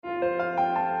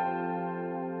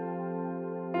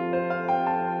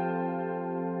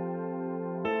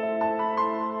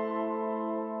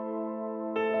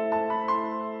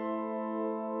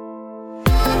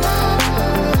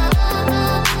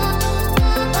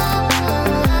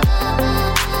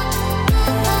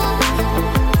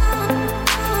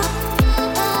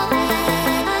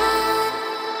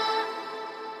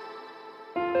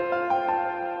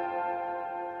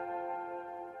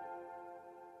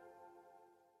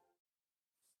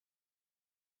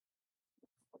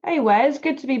Hey Wes,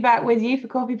 good to be back with you for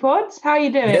Coffee Pods. How are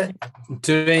you Yeah, doing?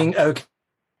 doing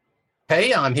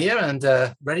okay. I'm here and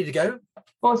ready to go.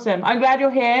 Awesome. I'm glad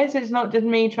you're here, so it's not just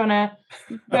me trying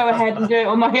to go ahead and do it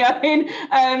on my own.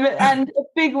 And a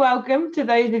big welcome to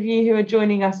those of you who are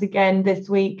joining us again this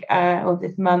week or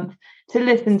this month to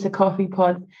listen to Coffee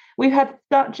Pods. We've had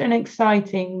such an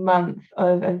exciting month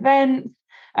of events,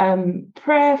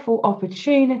 prayerful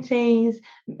opportunities,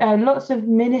 lots of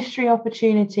ministry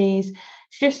opportunities.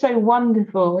 It's just so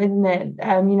wonderful, isn't it?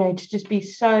 To just be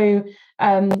so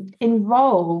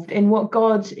involved in what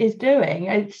God is doing.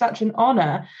 It's such an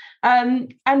honor.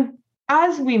 And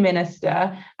as we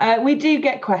minister, we do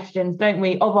get questions, don't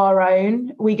we, of our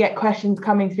own. We get questions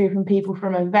coming through from people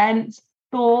from events,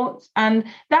 thoughts, and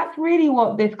that's really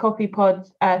what this Coffee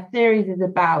Pods series is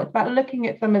about. It's about looking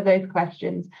at some of those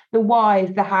questions, the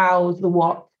whys, the hows, the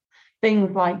what,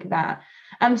 things like that.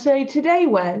 And so today,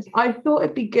 Wes, I thought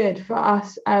it'd be good for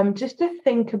us just to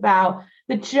think about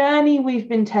the journey we've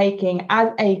been taking as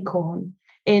Acorn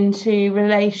into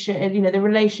relation, the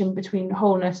relation between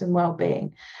wholeness and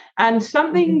well-being. And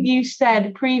something you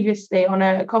said previously on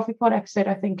a Coffee Pod episode,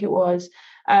 I think it was,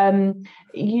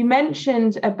 you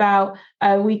mentioned about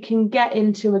we can get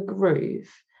into a groove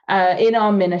in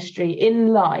our ministry, in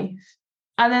life,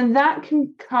 and then that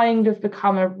can kind of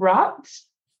become a rut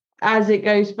as it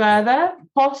goes further,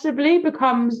 possibly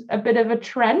becomes a bit of a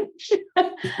trench.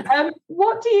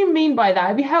 What do you mean by that?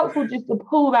 It'd be helpful just to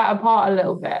pull that apart a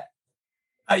little bit.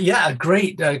 Yeah,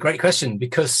 great question,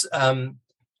 because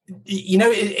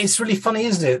it's really funny,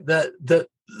 isn't it, that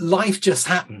life just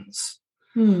happens,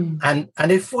 and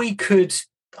if we could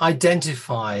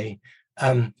identify,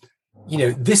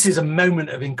 this is a moment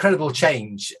of incredible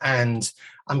change, and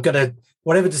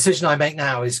whatever decision I make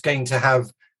now is going to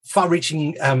have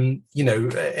far-reaching,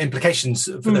 implications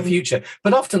for the future.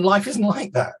 But often life isn't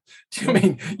like that. Do you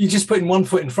mean you're just putting one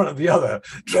foot in front of the other,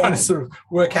 trying to sort of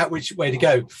work out which way to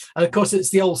go? And of course,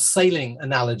 it's the old sailing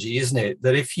analogy, isn't it?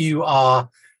 That if you are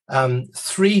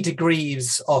 3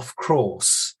 degrees off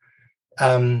course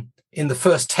in the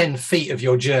first 10 feet of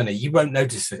your journey, you won't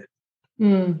notice it.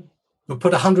 But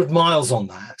put 100 miles on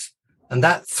that, and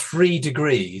that 3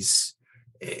 degrees,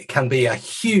 it can be a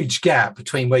huge gap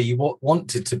between where you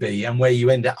wanted to be and where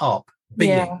you end up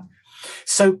being. Yeah.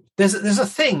 So there's a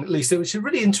thing, Lisa, which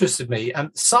really interested me.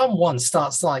 Psalm 1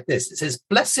 starts like this. It says,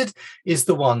 "Blessed is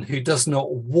the one who does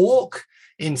not walk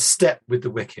in step with the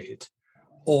wicked,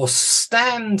 or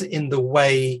stand in the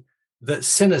way that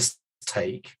sinners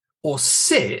take, or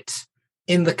sit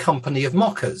in the company of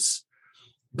mockers.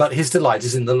 But his delight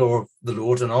is in the law of the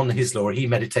Lord, and on his law he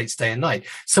meditates day and night."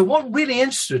 So what really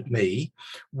interested me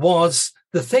was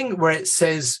the thing where it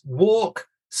says walk,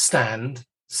 stand,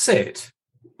 sit.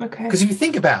 Okay. Because if you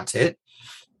think about it,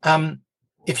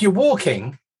 if you're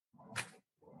walking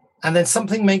and then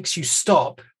something makes you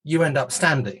stop, you end up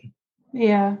standing.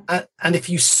 Yeah. And if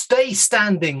you stay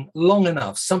standing long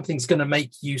enough, something's going to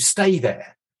make you stay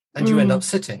there, and you end up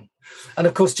sitting. And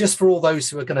of course, just for all those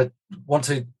who are going to want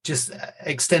to just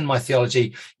extend my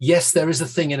theology, yes, there is a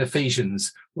thing in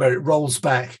Ephesians where it rolls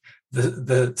back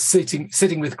the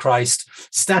sitting with Christ,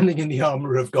 standing in the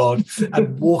armor of God,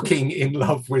 and walking in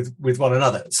love with one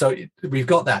another. So we've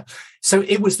got that. So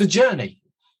it was the journey,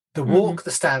 the walk,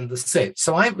 the stand, the sit.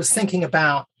 So I was thinking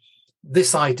about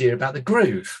this idea about the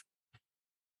groove.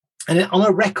 And on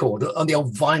a record, on the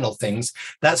old vinyl things,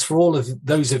 that's for all of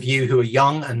those of you who are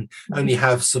young and only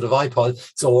have sort of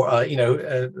iPods or,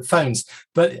 phones.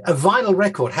 But a vinyl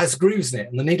record has grooves in it,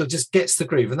 and the needle just gets the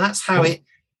groove. And that's how it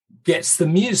gets the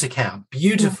music out.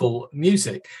 Beautiful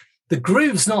music. The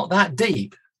groove's not that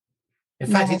deep. In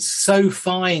fact, it's so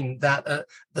fine that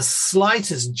the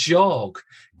slightest jog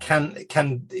can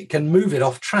move it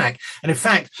off track. And in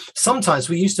fact, sometimes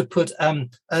we used to put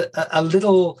a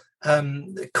little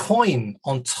coin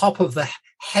on top of the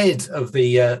head of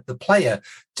the player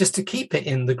just to keep it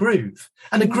in the groove.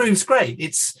 And the groove's great.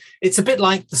 It's a bit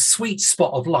like the sweet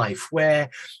spot of life where,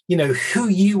 who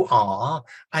you are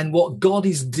and what God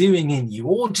is doing in you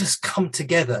all just come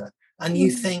together, and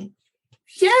you think,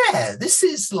 yeah, this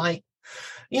is like,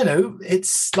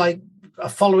 it's like a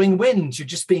following wind. You're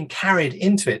just being carried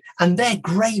into it, and they're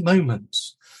great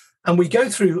moments. And we go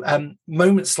through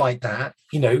moments like that,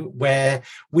 where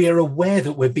we are aware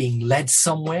that we're being led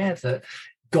somewhere, that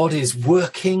God is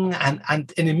working,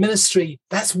 and in ministry,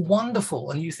 that's wonderful.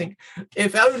 And you think,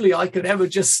 if only I could ever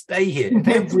just stay here, if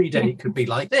every day could be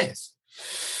like this.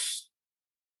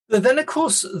 But then, of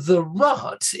course, the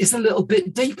rut is a little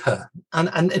bit deeper.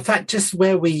 And in fact, just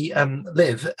where we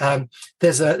live,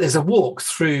 there's a walk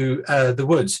through the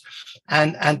woods,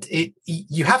 and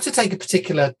you have to take a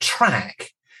particular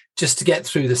track just to get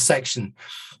through this section,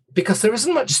 because there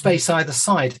isn't much space either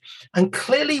side. And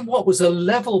clearly what was a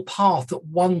level path at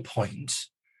one point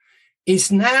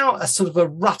is now a sort of a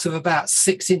rut of about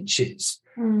 6 inches,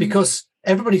 because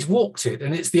everybody's walked it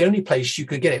and it's the only place you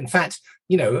could get it. In fact,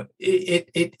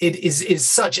 it is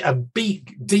such a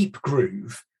big, deep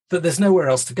groove that there's nowhere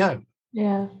else to go.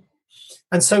 Yeah.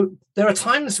 And so there are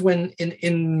times when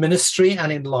in ministry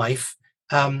and in life,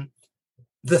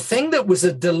 the thing that was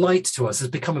a delight to us has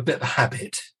become a bit of a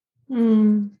habit.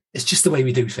 It's just the way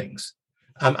we do things.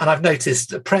 And I've noticed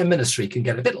that prayer ministry can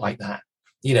get a bit like that.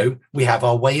 We have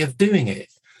our way of doing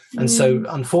it. And so,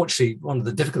 unfortunately, one of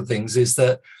the difficult things is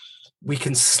that we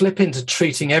can slip into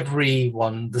treating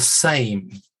everyone the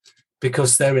same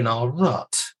because they're in our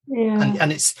rut. Yeah.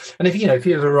 And if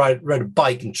you ever ride a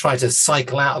bike and try to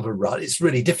cycle out of a rut, it's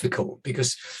really difficult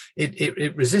because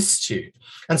it resists you.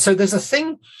 And so there's a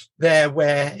thing there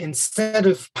where instead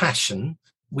of passion,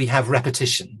 we have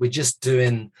repetition. We're just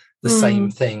doing the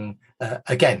same thing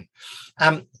again.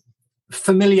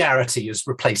 Familiarity has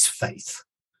replaced faith.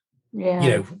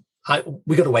 Yeah.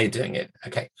 We got a way of doing it.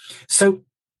 Okay. So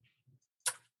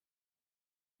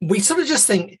we sort of just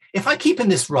think, if I keep in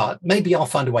this rut, maybe I'll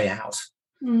find a way out.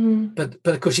 But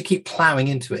of course you keep plowing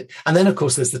into it. And then of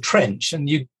course there's the trench, and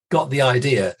you got the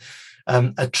idea.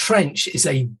 A trench is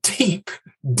a deep,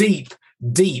 deep,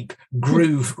 deep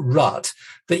groove rut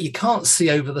that you can't see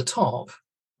over the top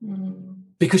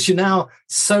because you're now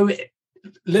so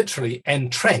literally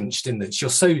entrenched in this. You're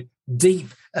so deep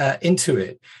into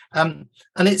it. And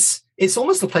it's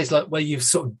almost a place like where you've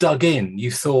sort of dug in.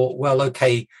 You thought, well,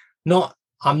 okay,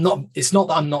 it's not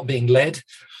that I'm not being led.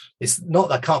 It's not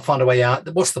that I can't find a way out.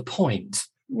 What's the point?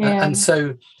 Yeah. And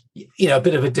so, a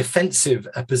bit of a defensive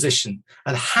position,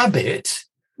 and habit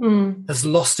has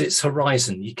lost its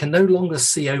horizon. You can no longer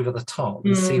see over the top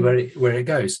and see where it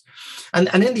goes. And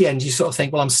in the end, you sort of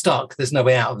think, well, I'm stuck. There's no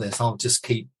way out of this. I'll just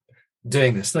keep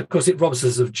doing this. And of course, it robs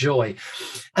us of joy.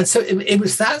 And so it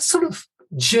was that sort of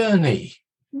journey.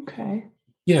 Okay.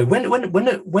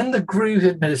 When the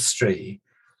groove ministry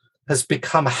has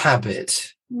become a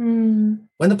habit, when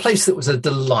the place that was a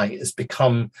delight has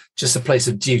become just a place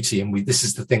of duty, and this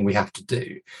is the thing we have to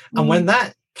do. And when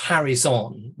that carries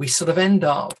on, we sort of end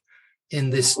up in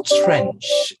this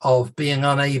trench of being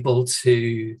unable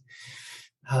to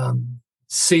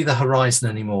see the horizon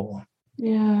anymore.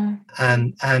 Yeah.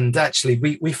 And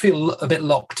actually we feel a bit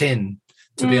locked in,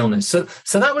 to be honest.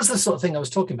 So that was the sort of thing I was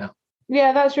talking about.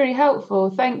 Yeah, that's really helpful.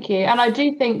 Thank you. And I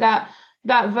do think that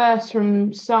verse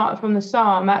from the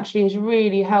Psalm actually is a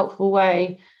really helpful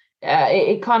way.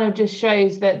 It kind of just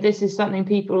shows that this is something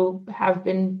people have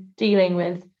been dealing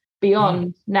with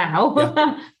beyond now,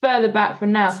 further back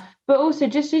from now. But also,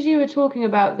 just as you were talking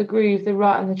about the groove, the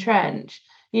rut and the trench,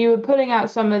 you were pulling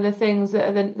out some of the things that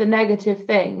are the negative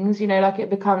things, like it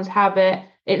becomes habit,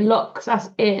 it locks us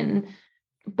in,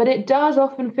 but it does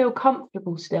often feel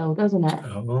comfortable still, doesn't it?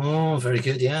 Oh, very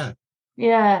good. Yeah.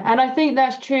 Yeah. And I think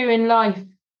that's true in life.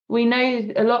 We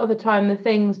know a lot of the time the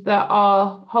things that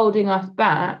are holding us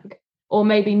back, or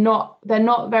maybe they're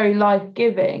not very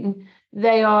life-giving,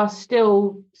 they are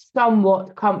still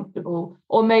somewhat comfortable,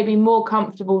 or maybe more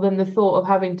comfortable than the thought of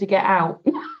having to get out.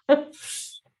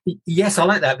 Yes, I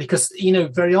like that, because,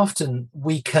 very often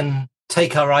we can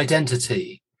take our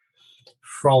identity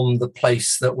from the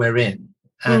place that we're in.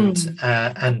 And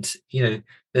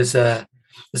there's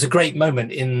a great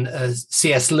moment in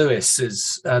C.S.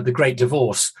 Lewis's The Great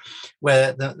Divorce,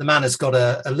 where the man has got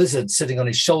a lizard sitting on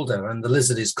his shoulder, and the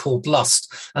lizard is called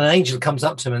lust. And an angel comes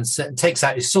up to him and takes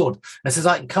out his sword and says,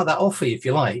 I can cut that off for you if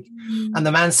you like. And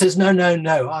the man says,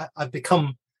 no, I've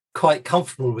become quite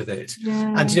comfortable with it.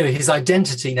 Yeah. And his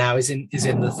identity now is in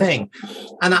the thing.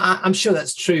 And I'm sure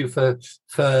that's true for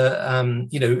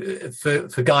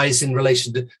guys in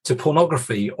relation to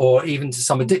pornography, or even to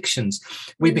some addictions.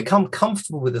 We become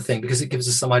comfortable with the thing because it gives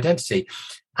us some identity.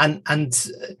 And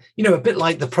a bit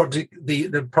like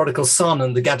the prodigal son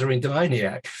and the Gadarene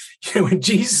demoniac, when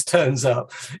Jesus turns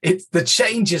up, the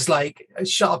change is like a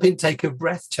sharp intake of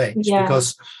breath change,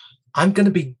 because I'm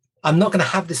not going to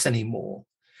have this anymore.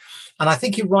 And I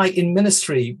think you're right. In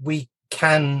ministry, we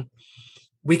can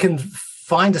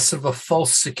find a sort of a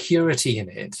false security in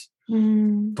it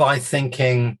by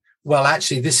thinking, well,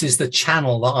 actually, this is the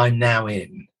channel that I'm now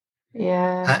in.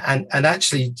 Yeah. And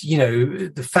actually,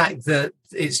 the fact that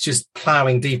it's just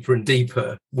plowing deeper and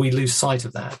deeper, we lose sight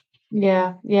of that.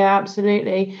 Yeah,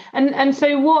 absolutely. And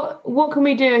so what can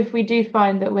we do if we do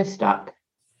find that we're stuck?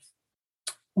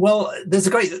 Well, there's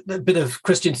a great bit of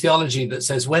Christian theology that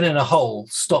says, when in a hole,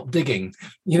 stop digging,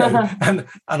 and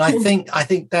I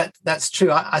think that's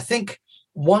true. I think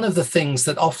one of the things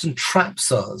that often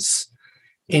traps us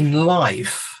in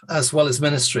life as well as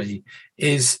ministry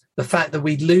is the fact that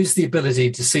we lose the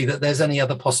ability to see that there's any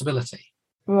other possibility.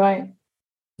 Right.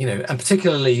 And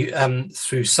particularly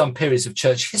through some periods of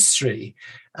church history,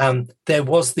 there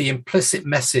was the implicit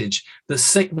message that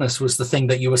sickness was the thing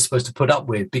that you were supposed to put up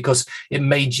with because it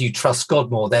made you trust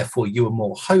God more, therefore you were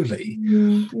more holy.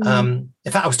 In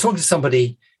fact, I was talking to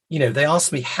somebody, they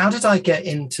asked me, how did I get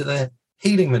into the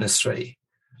healing ministry?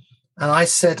 And I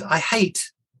said, I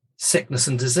hate sickness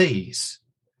and disease.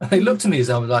 And they looked at me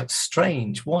as I was like,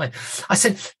 strange. Why? I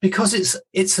said, because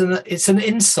it's an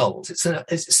insult. It's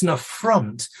an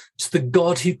affront to the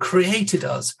God who created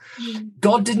us.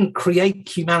 God didn't create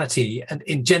humanity and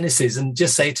in Genesis and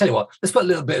just say, tell you what, let's put a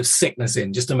little bit of sickness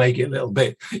in just to make it a little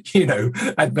bit,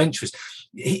 adventurous.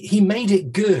 He made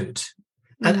it good.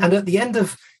 And at the end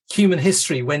of human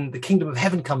history, when the kingdom of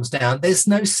heaven comes down, there's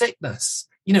no sickness.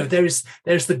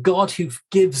 There's the God who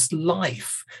gives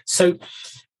life. So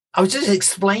I was just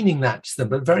explaining that to them,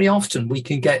 but very often we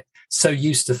can get so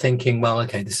used to thinking, well,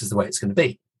 okay, this is the way it's going to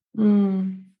be.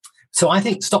 So I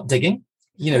think stop digging.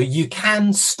 You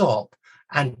can stop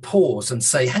and pause and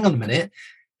say, hang on a minute,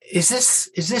 is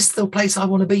this the place I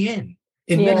want to be in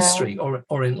ministry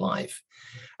or in life?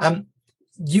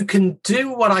 You can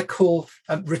do what I call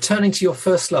returning to your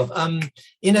first love.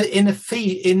 In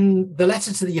the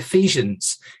letter to the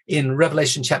Ephesians in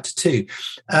Revelation chapter 2,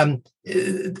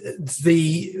 the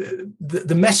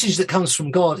message that comes from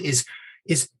God is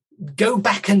go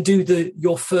back and do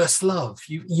your first love.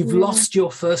 You've lost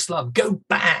your first love. Go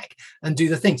back and do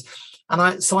the things. And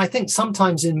I think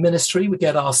sometimes in ministry we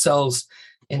get ourselves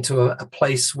into a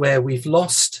place where we've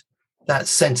lost that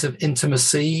sense of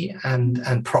intimacy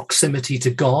and proximity to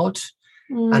God.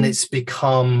 And it's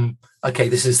become, okay,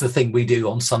 this is the thing we do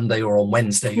on Sunday or on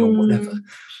Wednesday or whatever.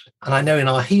 And I know in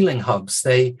our healing hubs,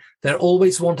 they're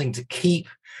always wanting to keep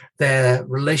their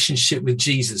relationship with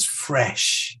Jesus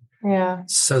fresh. Yeah.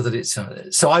 So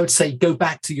that so I would say, go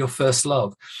back to your first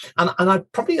love. And I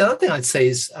probably, the other thing I'd say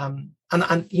is,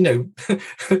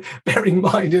 bear in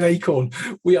mind in Acorn,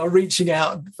 we are reaching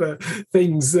out for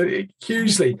things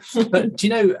hugely. But,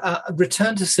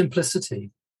 return to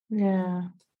simplicity. Yeah.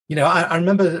 I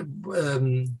remember,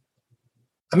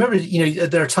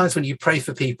 there are times when you pray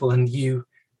for people and you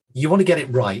want to get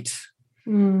it right.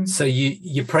 So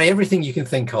you pray everything you can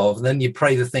think of, and then you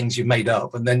pray the things you've made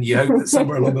up, and then you hope that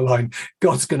somewhere along the line,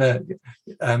 God's going to,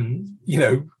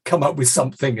 come up with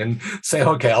something and say,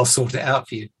 okay, I'll sort it out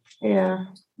for you. Yeah.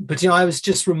 But, I was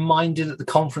just reminded at the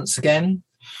conference again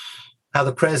how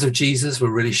the prayers of Jesus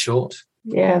were really short.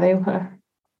 Yeah, they were.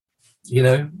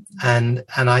 And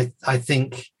I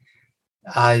think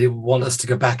I want us to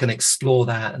go back and explore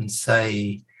that and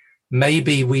say,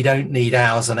 maybe we don't need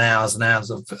hours and hours and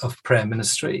hours of prayer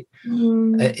ministry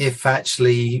if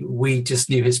actually we just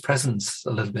knew his presence a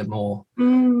little bit more,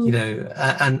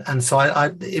 and so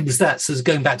it was that. So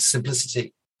going back to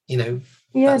simplicity, that's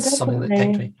definitely something that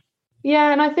came to me.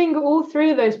 Yeah, and I think all three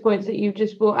of those points that you've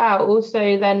just brought out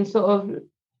also then sort of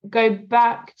go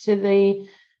back to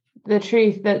the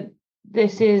truth that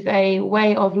this is a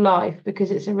way of life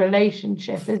because it's a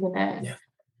relationship, isn't it? Yeah.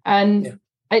 And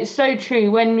it's so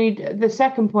true. When the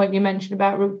second point you mentioned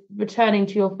about returning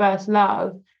to your first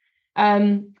love,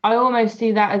 I almost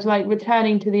see that as like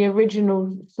returning to the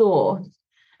original source.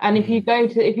 And if you go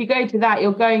to that,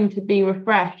 you're going to be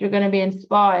refreshed. You're going to be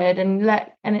inspired, and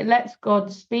it lets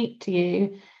God speak to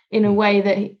you in a way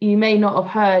that you may not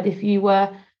have heard if you were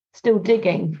still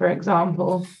digging, for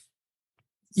example.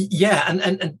 Yeah,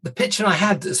 and the picture I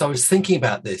had as I was thinking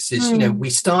about this is,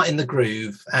 we start in the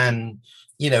groove, and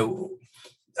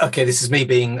okay, this is me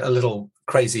being a little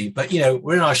crazy, but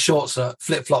we're in our shorts,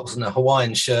 flip-flops, and a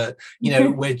Hawaiian shirt.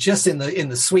 We're just in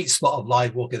the sweet spot of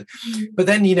live walking. But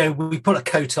then we put a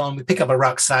coat on, we pick up a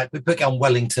rucksack, we pick on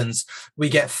Wellingtons, we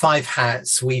get 5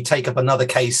 hats, we take up another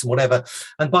case and whatever.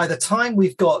 And by the time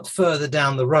we've got further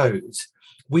down the road,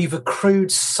 we've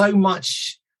accrued so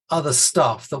much other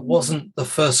stuff that wasn't the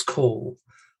first call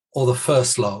or the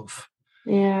first love.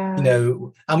 Yeah.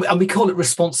 And we call it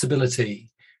responsibility.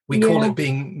 We call it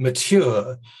being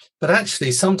mature, but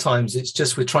actually sometimes it's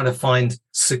just we're trying to find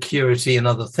security in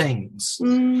other things.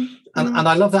 And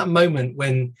I love that moment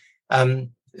when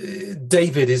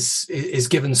David is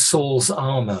given Saul's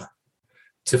armor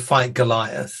to fight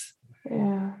Goliath.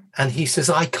 Yeah. And he says,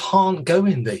 I can't go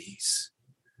in these.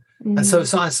 And so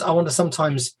I wonder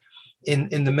sometimes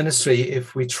in the ministry,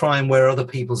 if we try and wear other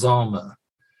people's armor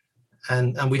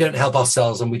and we don't help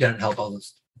ourselves and we don't help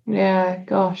others. Yeah,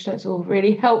 gosh, that's all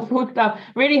really helpful stuff.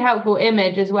 Really helpful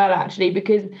image as well, actually,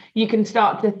 because you can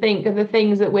start to think of the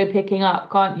things that we're picking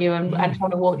up, can't you? And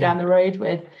trying to walk down the road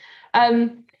with.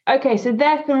 Okay, so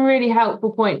there's some really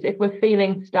helpful points if we're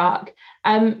feeling stuck.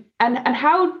 And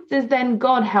how does then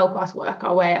God help us work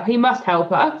our way out? He must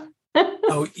help us.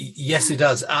 Oh, yes, it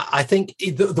does. I think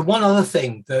the one other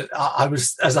thing that I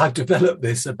was, as I've developed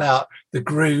this about the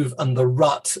groove and the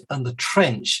rut and the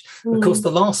trench, of course,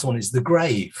 the last one is the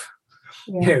grave.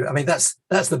 Yeah. I mean, that's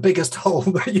the biggest hole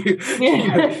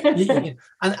that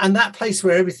and that place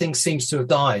where everything seems to have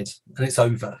died and it's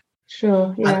over.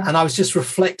 Sure. Yeah. And I was just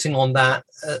reflecting on that,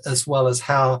 as well as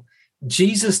how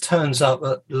Jesus turns up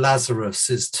at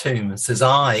Lazarus's tomb and says,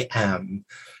 "I am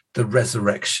the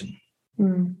resurrection."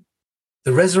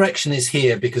 The resurrection is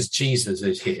here because Jesus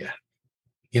is here,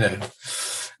 And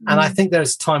I think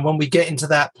there's time when we get into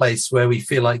that place where we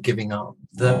feel like giving up,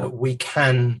 that we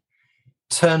can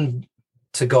turn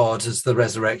to God as the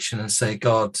resurrection and say,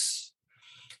 "God,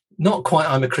 not quite,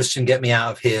 I'm a Christian, get me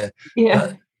out of here.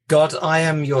 Yeah. God, I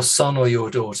am your son or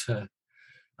your daughter.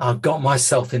 I've got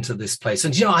myself into this place."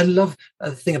 And, I love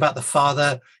the thing about the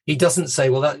Father. He doesn't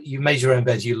say, "Well, you made your own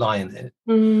bed, you lie in it."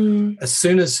 As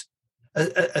soon as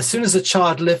a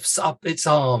child lifts up its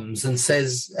arms and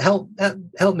says, help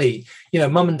me,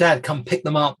 mum and dad come pick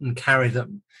them up and carry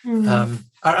them.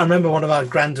 I remember one of our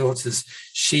granddaughters,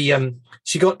 she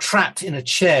got trapped in a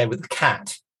chair with a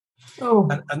cat.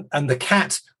 And the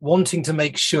cat, wanting to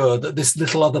make sure that this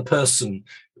little other person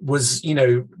was,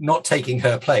 not taking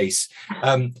her place,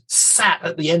 sat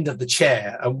at the end of the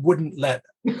chair and wouldn't let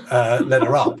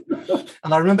her up.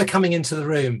 And I remember coming into the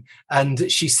room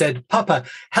and she said, "Papa,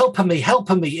 help me,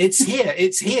 it's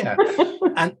here."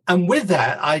 and with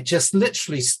that, I just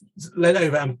literally leant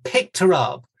over and picked her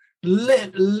up,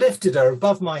 lifted her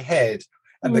above my head,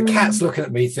 and the cat's looking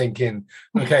at me thinking,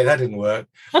 "Okay, that didn't work."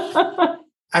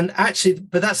 And actually,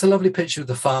 but that's a lovely picture of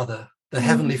the Father, the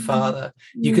Heavenly Father.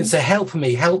 You can say, help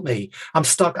me, I'm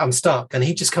stuck. And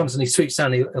he just comes and he sweeps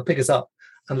down, he'll pick us up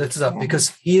and lift us up,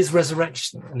 because he is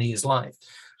resurrection and he is life.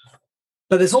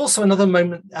 But there's also another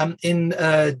moment in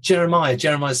Jeremiah.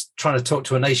 Jeremiah's trying to talk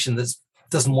to a nation that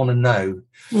doesn't want to know.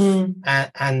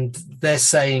 And they're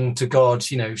saying to God,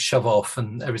 shove off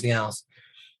and everything else.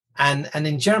 And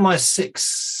in Jeremiah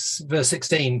 6, verse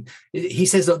 16, he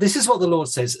says, "Look, this is what the Lord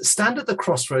says. Stand at the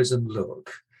crossroads and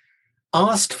look.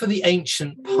 Ask for the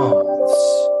ancient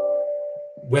paths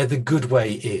where the good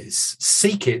way is.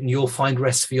 Seek it and you'll find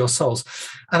rest for your souls."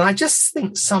 And I just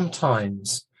think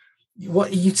sometimes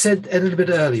what you said a little bit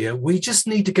earlier, we just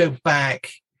need to go back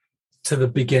to the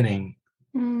beginning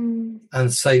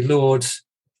and say, "Lord,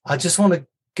 I just want to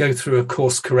go through a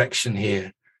course correction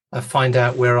here and find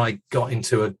out where I got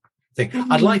into a thing.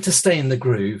 I'd like to stay in the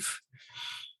groove,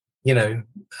 and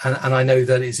I know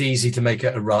that it's easy to make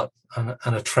it a rut and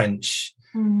a trench.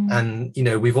 And,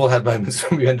 we've all had moments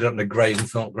when we ended up in a grave and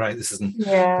thought, great, this isn't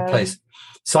the place."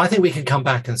 So I think we can come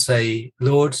back and say,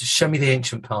 "Lord, show me the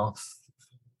ancient path.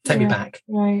 Take me back."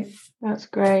 Right. That's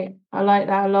great. I like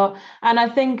that a lot. And I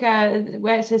think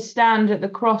where it says stand at the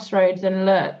crossroads and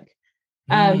look,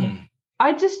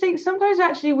 I just think sometimes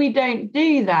actually we don't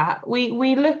do that.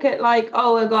 We look at like,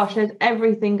 oh my gosh, there's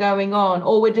everything going on,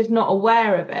 or we're just not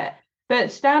aware of it.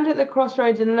 But stand at the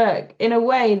crossroads and look, in a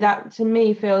way that to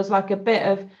me feels like a bit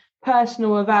of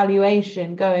personal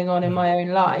evaluation going on in my own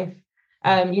life.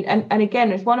 And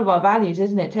again, it's one of our values,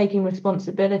 isn't it? Taking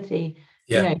responsibility,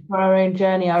 for our own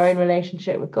journey, our own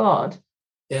relationship with God.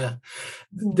 Yeah.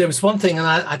 There was one thing, and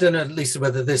I don't know, Lisa,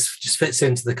 whether this just fits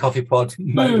into the coffee pod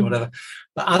mode or whatever,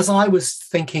 but as I was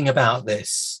thinking about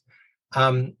this,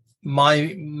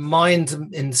 my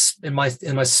mind in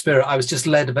my spirit, I was just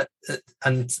led about,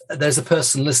 and there's a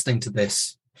person listening to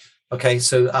this. Okay,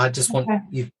 so I just want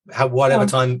you have whatever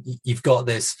time you've got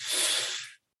this,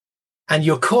 and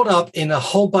you're caught up in a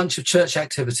whole bunch of church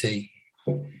activity.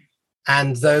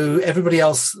 And though everybody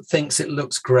else thinks it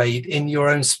looks great, in your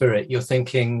own spirit, you're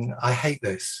thinking, "I hate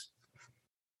this.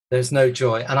 There's no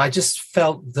joy." And I just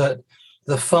felt that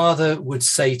the Father would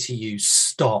say to you,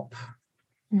 "Stop.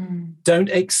 Don't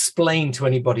explain to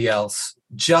anybody else.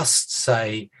 Just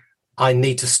say, I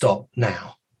need to stop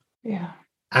now."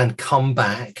 And come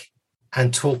back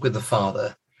and talk with the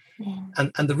Father.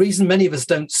 And the reason many of us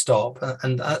don't stop,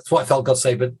 and that's what I felt God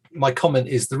say, but my comment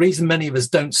is the reason many of us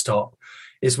don't stop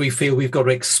is we feel we've got to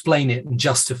explain it and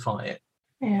justify it.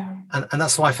 And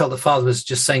that's why I felt the Father was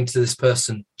just saying to this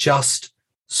person, "Just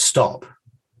stop.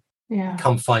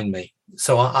 Come find me."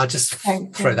 So I just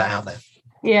throw that out there.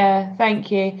 Yeah, thank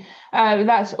you.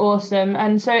 That's awesome.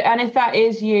 And if that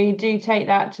is you, do take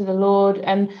that to the Lord.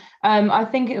 And I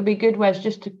think it would be good, Wes,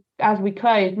 just to, as we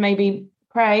close, maybe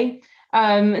pray. So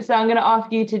I'm going to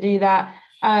ask you to do that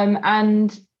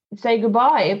and say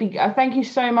goodbye. Thank you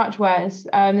so much, Wes.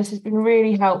 This has been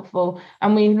really helpful,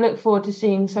 and we look forward to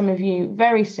seeing some of you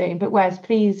very soon. But Wes,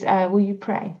 please, will you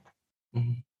pray?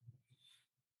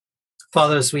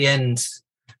 Father, as we end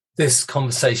this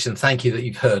conversation, thank you that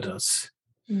you've heard us.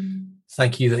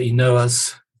 Thank you that you know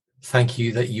us. Thank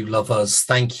you that you love us.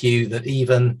 Thank you that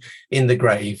even in the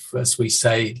grave, as we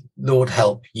say, Lord,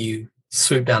 help, you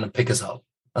swoop down and pick us up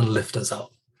and lift us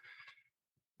up.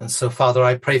 And so, Father,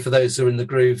 I pray for those who are in the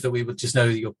groove that we would just know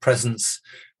your presence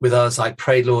with us. I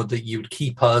pray, Lord, that you would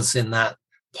keep us in that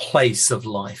place of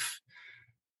life.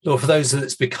 Lord, for those that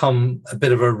it's become a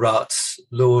bit of a rut,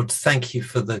 Lord, thank you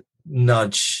for the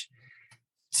nudge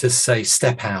to say,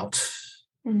 step out.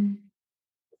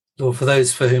 Lord, for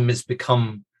those for whom it's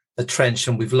become a trench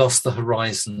and we've lost the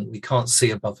horizon, we can't see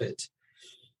above it.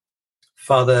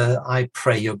 Father, I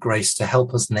pray your grace to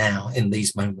help us now in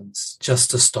these moments, just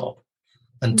to stop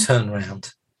and turn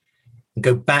around and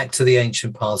go back to the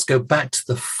ancient paths, go back to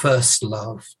the first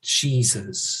love,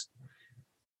 Jesus.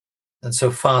 And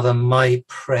so, Father, my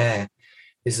prayer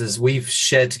is, as we've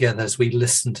shared together, as we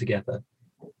listen together,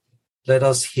 let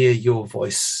us hear your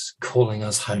voice calling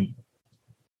us home,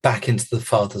 back into the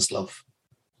Father's love.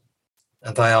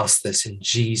 And I ask this in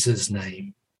Jesus'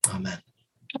 name. Amen.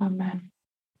 Amen.